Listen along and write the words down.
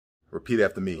Repeat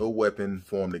after me. No weapon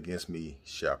formed against me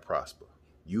shall prosper.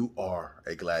 You are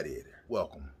a gladiator.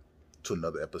 Welcome to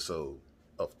another episode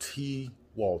of T.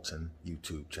 Walton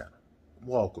YouTube channel.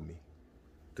 Walk with me.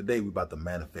 Today we're about to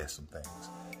manifest some things.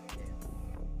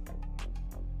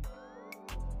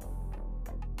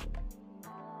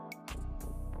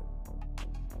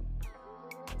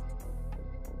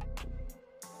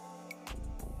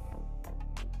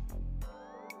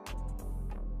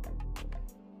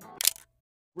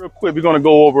 Real quick, we're going to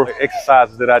go over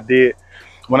exercises that I did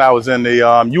when I was in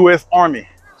the U.S. Army.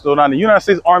 So now the United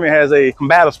States Army has a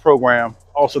combatives program,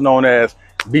 also known as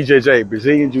BJJ,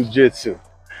 Brazilian Jiu-Jitsu.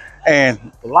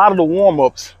 And a lot of the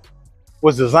warm-ups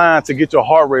was designed to get your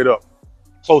heart rate up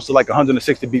close to like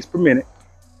 160 beats per minute,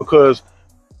 because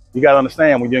you got to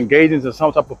understand, when you're engaging in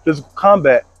some type of physical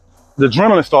combat, the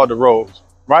adrenaline starts to roll,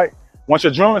 right? Once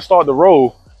your adrenaline starts to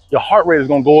roll, your heart rate is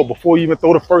going to go up before you even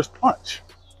throw the first punch.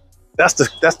 That's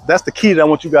the key that I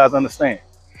want you guys to understand.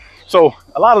 So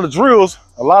a lot of the drills,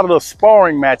 a lot of the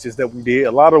sparring matches that we did,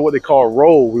 a lot of what they call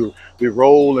roll, we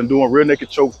roll and doing rear naked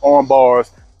chokes, arm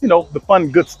bars, you know, the fun,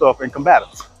 good stuff in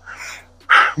combatives.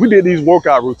 We did these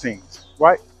workout routines,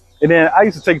 right? And then I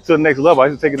used to take it to the next level. I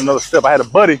used to take it another step. I had a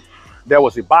buddy that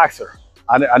was a boxer.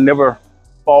 I never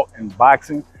fought in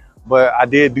boxing, but I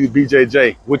did do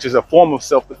BJJ, which is a form of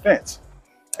self-defense.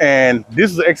 And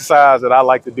this is an exercise that I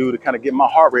like to do to kind of get my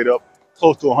heart rate up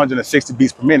close to 160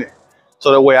 beats per minute. So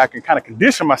that way I can kind of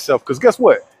condition myself, because guess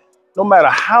what? No matter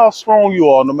how strong you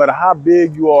are, no matter how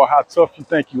big you are, how tough you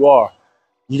think you are,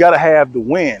 you got to have the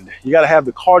wind. You got to have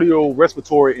the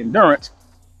cardiorespiratory endurance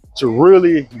to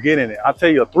really get in it. I'll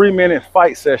tell you, a 3-minute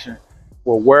fight session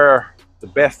will wear the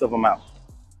best of them out.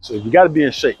 So you got to be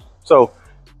in shape. So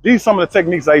these are some of the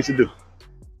techniques I used to do.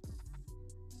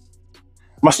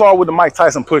 I'm gonna start with the Mike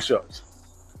Tyson push-ups.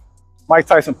 Mike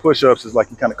Tyson push-ups is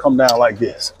like you kind of come down like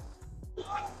this.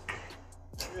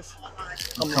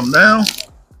 Come down,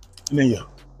 and then you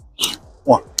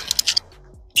 1,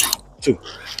 2,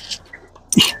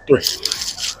 3,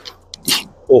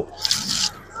 4,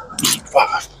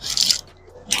 5,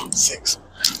 6,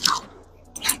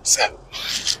 7,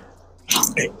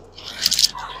 8,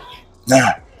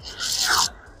 9,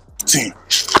 10.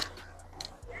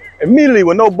 Immediately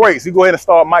with no breaks, you go ahead and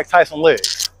start Mike Tyson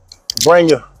legs. Bring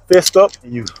your fist up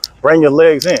and you bring your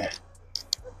legs in.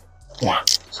 1.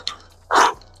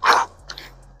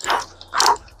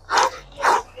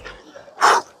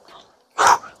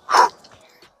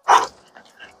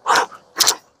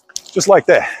 Just like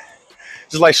that.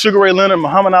 Just like Sugar Ray Leonard and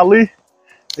Muhammad Ali,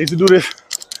 they used to do this.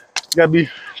 You gotta be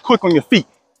quick on your feet.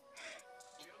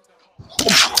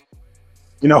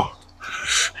 You know,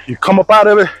 you come up out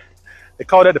of it. They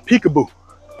call that the peekaboo.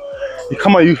 You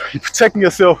come out, you're protecting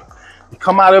yourself. You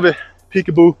come out of it,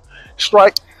 peekaboo,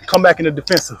 strike, come back in the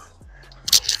defensive.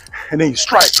 And then you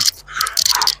strike.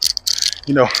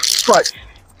 You know, strike.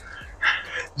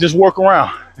 Just work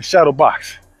around the shadow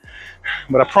box.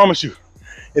 But I promise you,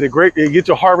 it'll get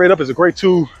your heart rate up. It's a great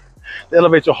tool to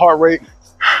elevate your heart rate.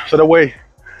 So that way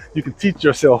you can teach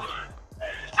yourself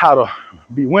how to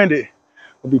be winded,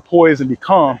 be poised, and be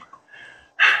calm.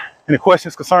 Any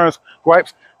questions, concerns,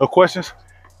 gripes, or questions?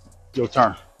 Your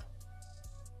turn.